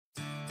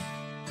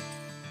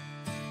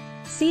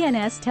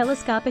CNS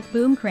Telescopic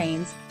boom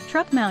cranes,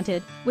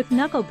 truck-mounted, with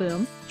knuckle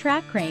boom,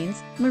 track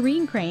cranes,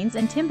 marine cranes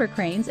and timber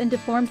cranes and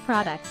deformed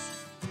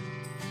products.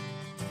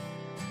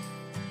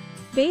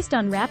 Based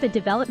on rapid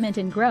development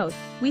and growth,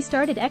 we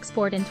started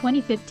export in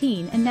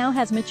 2015 and now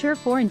has mature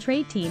foreign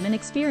trade team and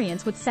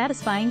experience with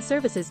satisfying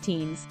services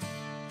teams.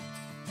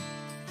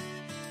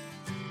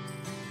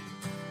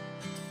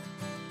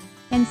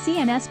 And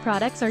CNS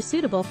products are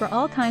suitable for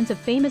all kinds of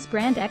famous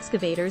brand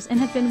excavators and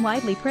have been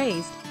widely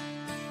praised.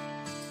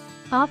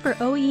 Offer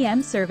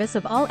OEM service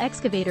of all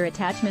excavator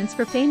attachments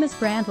for famous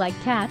brand like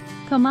CAT,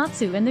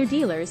 Komatsu and their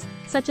dealers,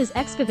 such as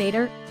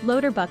excavator,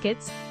 loader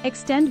buckets,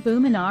 extend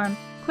boom and arm,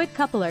 quick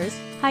couplers,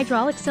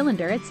 hydraulic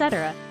cylinder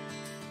etc.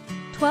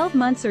 12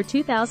 months or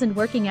 2,000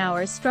 working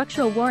hours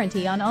structural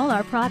warranty on all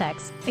our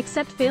products,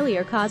 except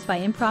failure caused by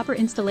improper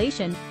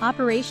installation,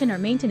 operation or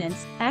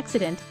maintenance,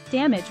 accident,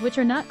 damage which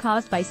are not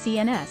caused by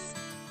CNS.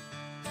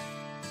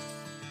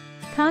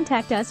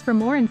 Contact us for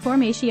more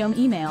information.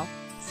 Email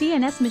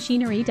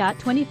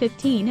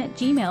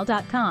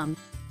cnsmachinery.2015@gmail.com.